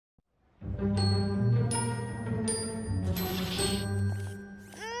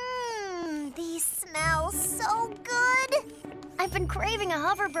These smell so good. I've been craving a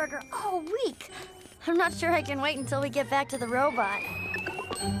hover burger all week. I'm not sure I can wait until we get back to the robot.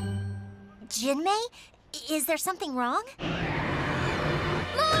 Jinmei, is there something wrong? Move!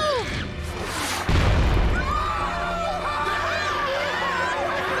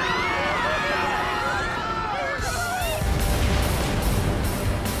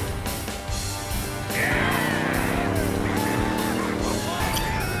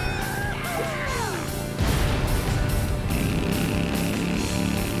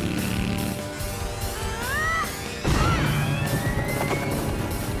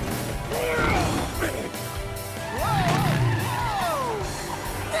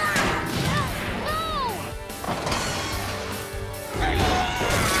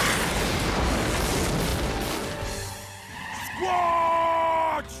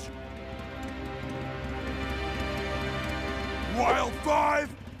 Wild 5,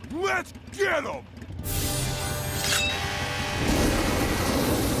 let's get him!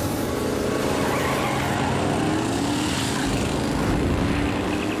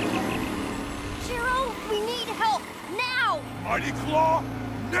 Shiro, we need help, now! Mighty Claw,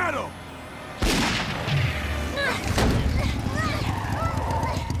 net him!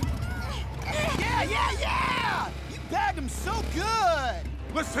 Yeah! You bagged him so good!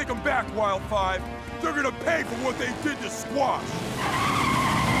 Let's take him back, Wild 5. They're gonna pay for what they did to Squash.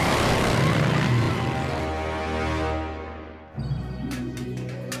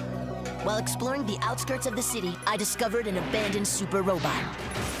 While exploring the outskirts of the city, I discovered an abandoned super robot.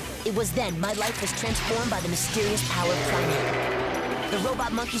 It was then my life was transformed by the mysterious power of Primeape. The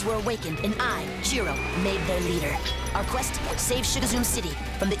robot monkeys were awakened, and I, Shiro, made their leader. Our quest, save Shugazum City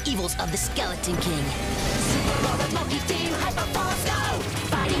from the evils of the Skeleton King. Super Robot Monkey Team, Hyperforce Go!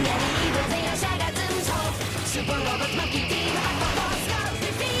 Fighting any evil, they are Shugazum's hope. Super Robot Monkey Team, Hyperforce Go!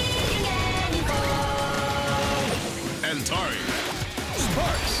 Defeating any foe! Antari.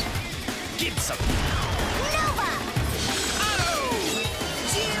 Sparks. Gibson. Nova! Otto!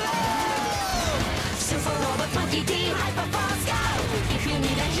 Zero! Super Robot Monkey Team, Hyperforce Go! If you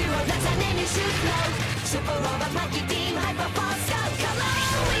need a hero, that's a name you should know. Super Robot Monkey Team, Hyperforce Go! Come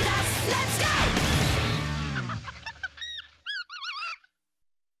along with us, let's go!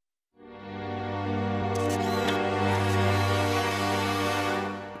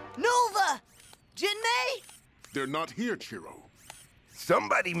 Nova! Jinmei? They're not here, Chiro.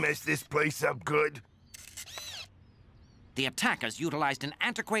 Somebody messed this place up good. The attackers utilized an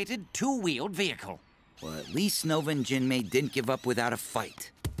antiquated, two-wheeled vehicle. Well, at least Nova and Jinmei didn't give up without a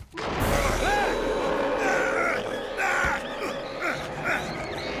fight.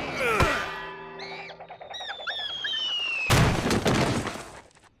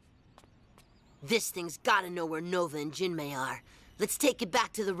 This thing's gotta know where Nova and Jinmei are. Let's take it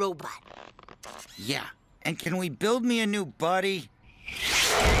back to the robot. Yeah, and can we build me a new body?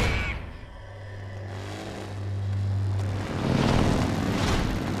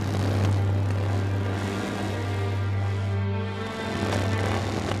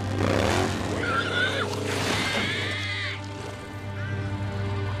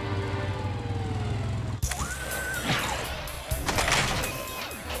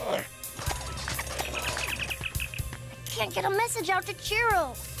 Can't get a message out to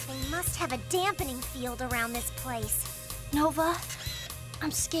Chiro. They must have a dampening field around this place. Nova, I'm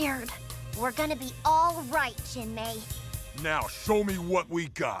scared. We're gonna be all right, Jinmei. Now show me what we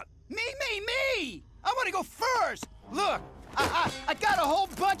got. Me! I want to go first! Look, I got a whole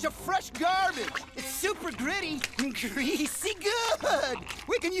bunch of fresh garbage. It's super gritty and greasy good.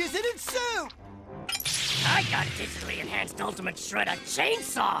 We can use it in soup. I got digitally enhanced ultimate shredder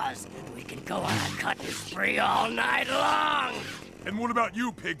chainsaws. We can go on a cutting spree all night long. And what about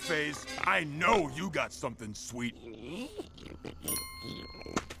you, Pigface? I know you got something sweet.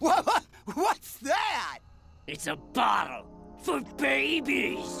 What's that? It's a bottle for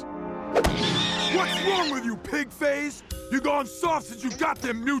babies. What's wrong with you, Pigface? You gone soft since you got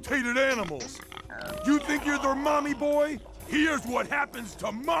them mutated animals. You think you're their mommy boy? Here's what happens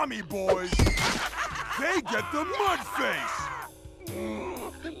to mommy boys. They get the mud face.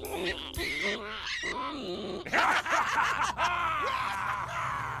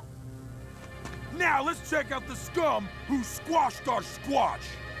 Now let's check out the scum who squashed our squash.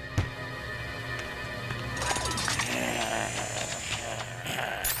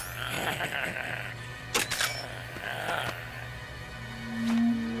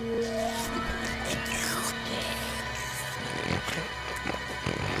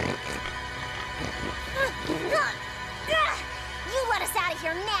 You let us out of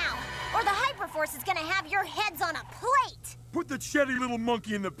here now. or the Hyperforce is gonna have your heads on a plate! Put the chatty little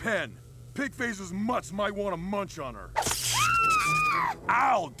monkey in the pen. Pigface's mutts might want to munch on her.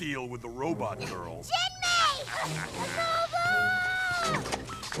 I'll deal with the robot girl.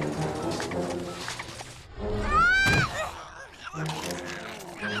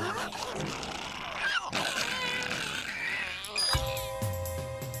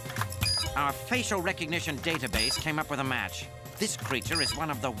 Our facial recognition database came up with a match. This creature is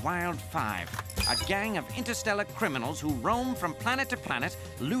one of the Wild Five, a gang of interstellar criminals who roam from planet to planet,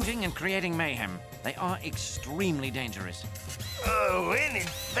 looting and creating mayhem. They are extremely dangerous. Oh, and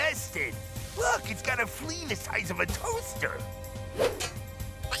infested. Look, it's got a flea the size of a toaster.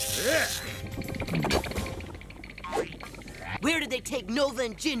 Where did they take Nova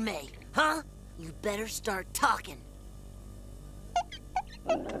and Jinmei, huh? You better start talking.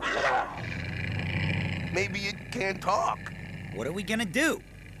 Maybe it can't talk. What are we gonna do?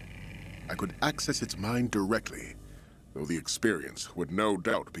 I could access its mind directly, though the experience would no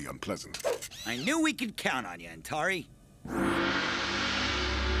doubt be unpleasant. I knew we could count on you, Antari.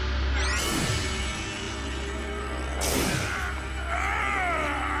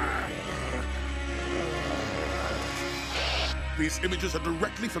 These images are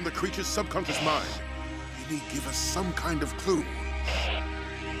directly from the creature's subconscious mind. They may give us some kind of clue.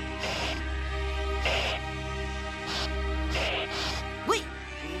 Wait,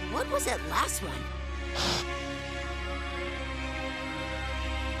 what was that last one?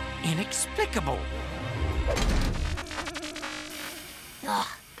 Inexplicable.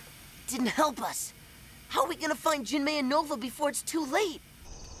 Didn't help us. How are we gonna find Jinmei and Nova before it's too late?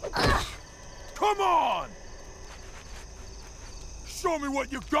 Come on! Show me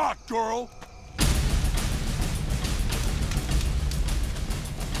what you got, girl!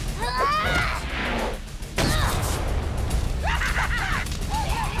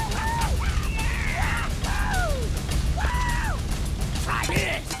 Try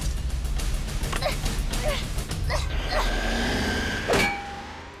this!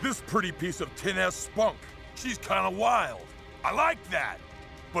 This pretty piece of tin has spunk. She's kind of wild. I like that.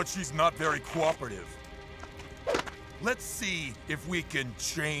 But she's not very cooperative. Let's see if we can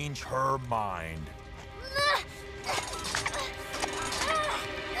change her mind.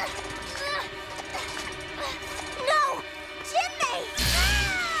 No! Jinmei!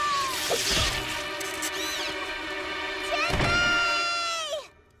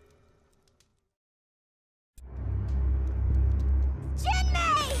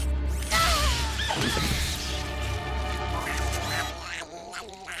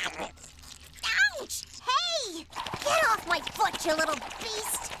 Ouch! Hey! Get off my foot, you little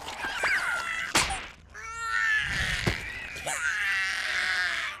beast!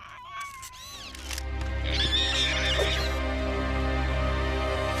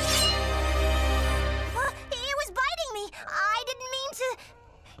 It was biting me. I didn't mean to...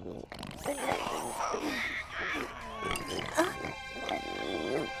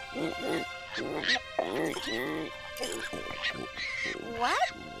 What?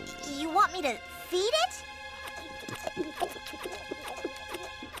 You want me to feed it?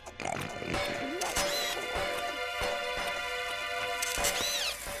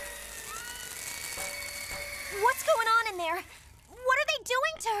 What's going on in there? What are they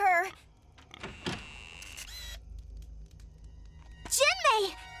doing to her? Jinmei!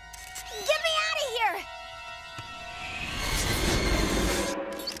 Get me out of here!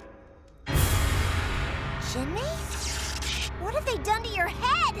 Jinmei? What have they done to your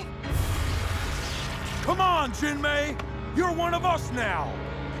head? Come on, Jinmei! You're one of us now!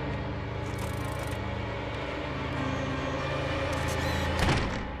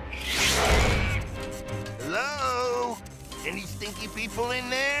 Hello? Any stinky people in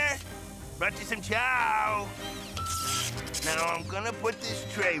there? Brought you some chow. Now I'm gonna put this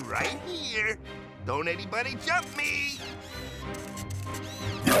tray right here. Don't anybody jump me.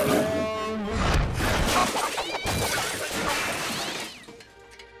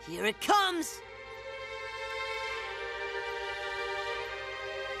 Here it comes!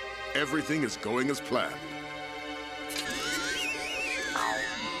 Everything is going as planned.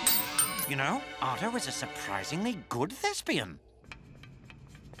 You know, Otto is a surprisingly good thespian.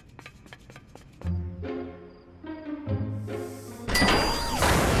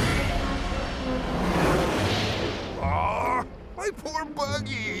 Aw, my poor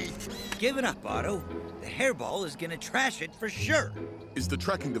buggy. Give it up, Otto. The hairball is gonna trash it for sure. Is the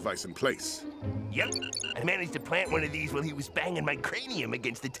tracking device in place? Yep, I managed to plant one of these while he was banging my cranium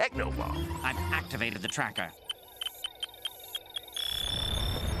against the techno ball. I've activated the tracker.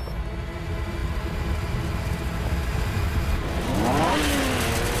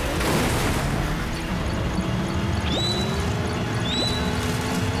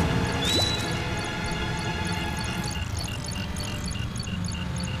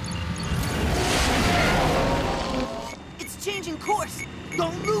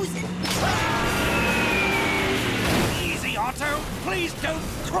 Don't lose it! Easy, Otto. Please don't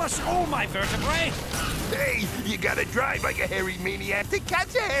crush all my vertebrae. Hey, you gotta drive like a hairy maniac to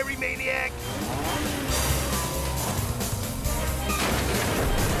catch a hairy maniac.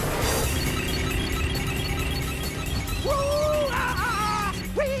 Woo! Ah!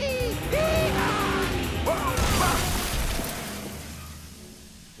 Whee!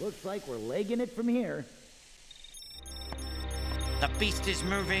 Looks like we're legging it from here. The beast is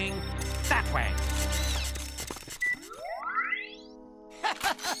moving that way.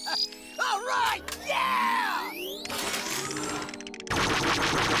 All right! Yeah!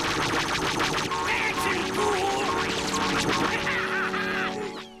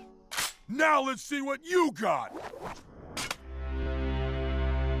 Now let's see what you got.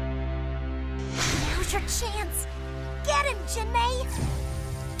 Now's your chance. Get him, Jinmei.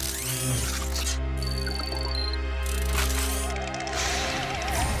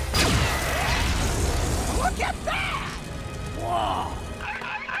 Look at that! Whoa!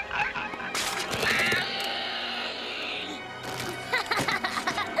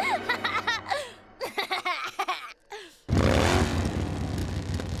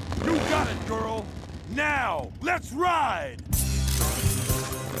 You got it, girl. Now, let's ride.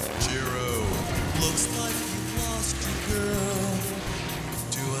 Jiro, looks like you lost your girl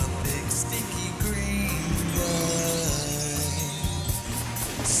to a big stinky green light.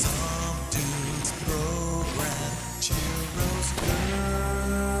 Some dudes program Jiro's girl.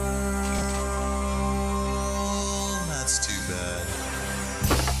 That's too bad.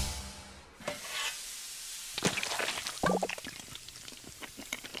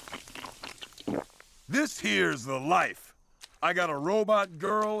 This here's the life. I got a robot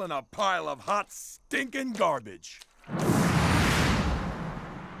girl and a pile of hot, stinking garbage.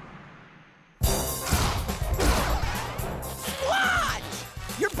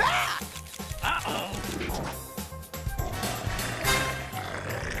 Squatch! You're back! Uh-oh.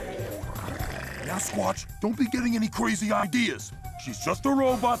 Now, Squatch, don't be getting any crazy ideas. She's just a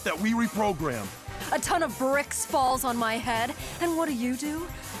robot that we reprogrammed. A ton of bricks falls on my head, and what do?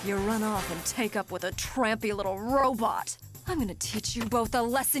 You run off and take up with a trampy little robot. I'm gonna teach you both a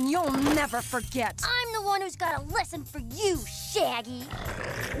lesson you'll never forget. I'm the one who's got a lesson for you, Shaggy.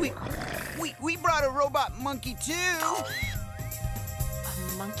 We brought a robot monkey too. A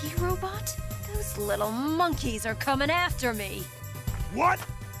monkey robot? Those little monkeys are coming after me. What?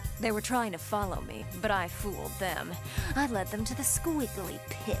 They were trying to follow me, but I fooled them. I led them to the squiggly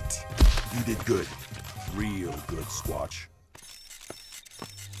pit. You did good. Real good, Squatch.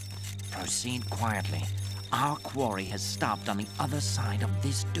 Proceed quietly. Our quarry has stopped on the other side of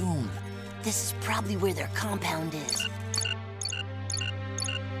this dune. This is probably where their compound is.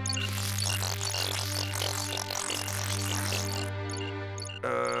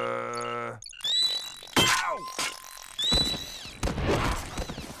 Ow!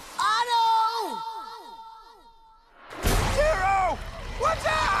 Otto! Jiro! Watch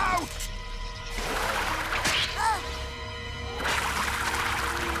out!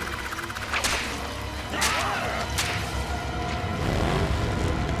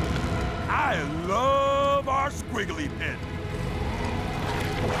 I love our squiggly pit.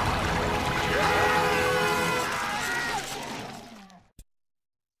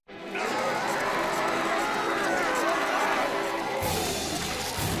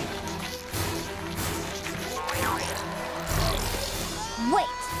 Wait,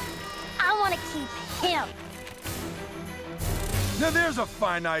 I want to keep him. Now there's a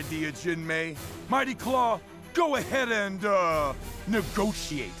fine idea, Jinmei. Mighty Claw, go ahead and,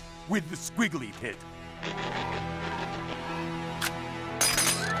 negotiate with the squiggly pit.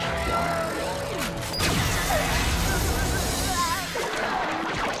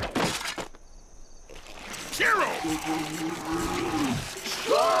 Jiro!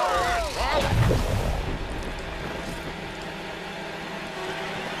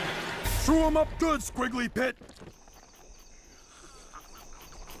 Chew 'em up good, squiggly pit.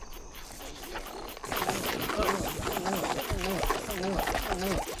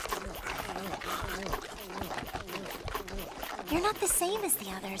 You're not the same as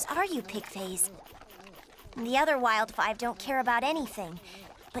the others, are you, Pigface? The other Wild Five don't care about anything,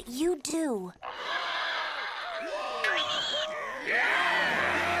 but you do.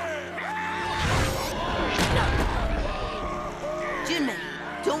 Jinmei,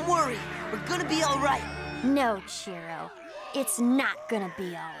 don't worry. We're gonna be all right. No, Chiro. It's not gonna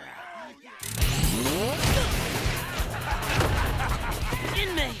be all right.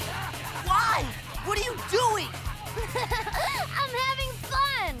 Jinmei! Why? What are you doing? I'm having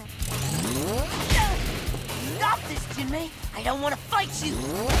fun! Stop this, Jinmei! I don't want to fight you!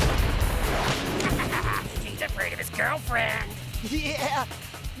 He's afraid of his girlfriend. Yeah,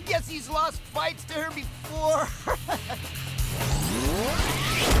 guess he's lost fights to her before.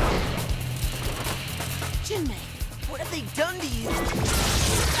 Jinmei, what have they done to you?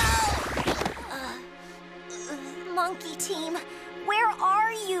 Monkey team, where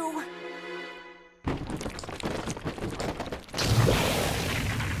are you?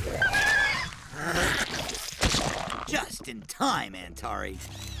 Just in time, Antari.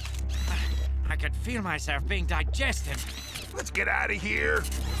 I could feel myself being digested. Let's get out of here.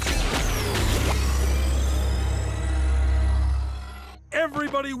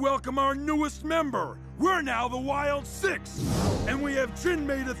 Everybody welcome our newest member. We're now the Wild Six. And we have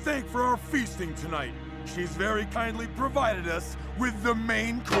Jinmei to thank for our feasting tonight. She's very kindly provided us with the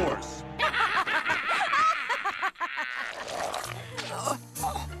main course.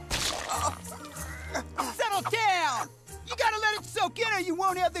 Settle down! You gotta let it soak in or you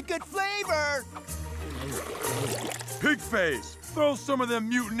won't have the good flavor! Pigface, throw some of them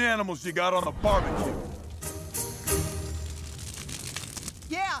mutant animals you got on the barbecue.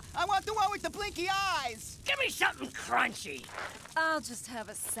 Yeah, I want the one with the blinky eyes! Give me something crunchy. I'll just have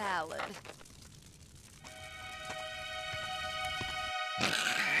a salad.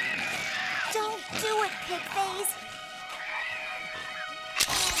 Don't do it, Pigface.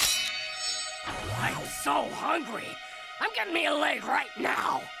 I'm so hungry. I'm getting me a leg right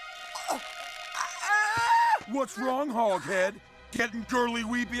now. What's wrong, Hoghead? Getting girly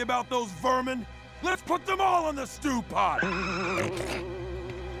weepy about those vermin? Let's put them all in the stew pot! You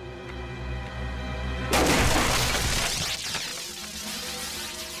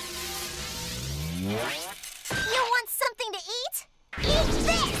want something to eat? Eat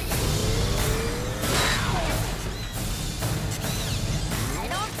this! I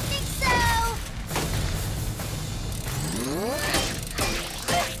don't think so!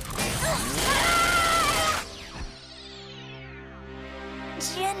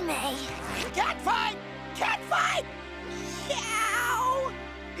 Jinmei. Cat fight! Cat fight! Yow!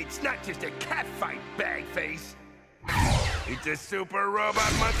 It's not just a cat fight, Bagface. It's a super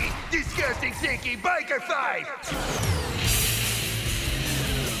robot monkey, disgusting, stinky biker fight!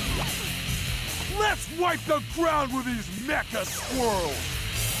 Let's wipe the ground with these mecha squirrels!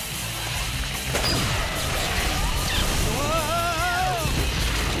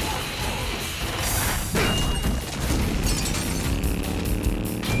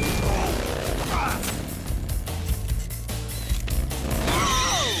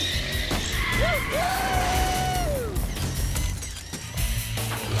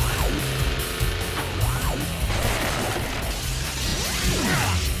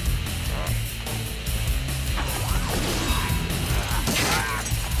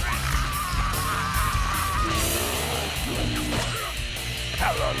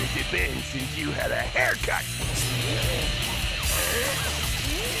 How long has it been since you had a haircut?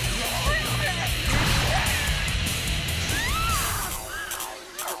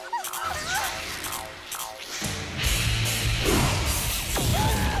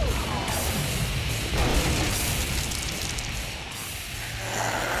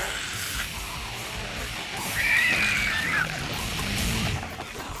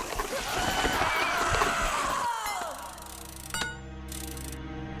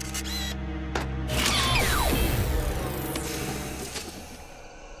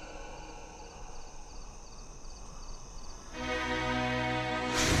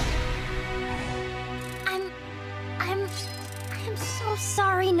 I'm so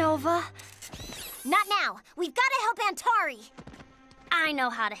sorry, Nova. Not now. We've got to help Antari. I know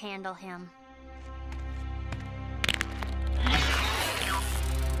how to handle him.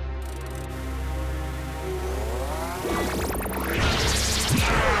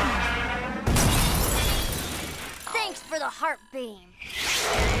 Thanks for the heart beam.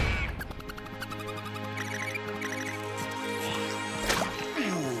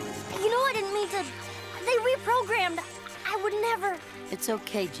 You know, I didn't mean to... They reprogrammed. I would never... It's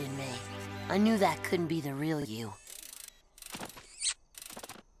okay, Jinmei. I knew that couldn't be the real you.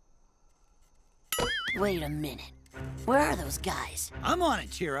 Wait a minute. Where are those guys? I'm on it,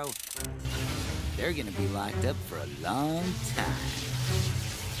 Chiro. They're gonna be locked up for a long time.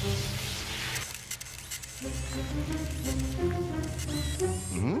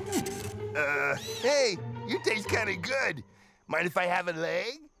 Hey, you taste kind of good. Mind if I have a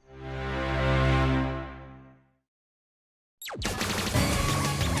leg?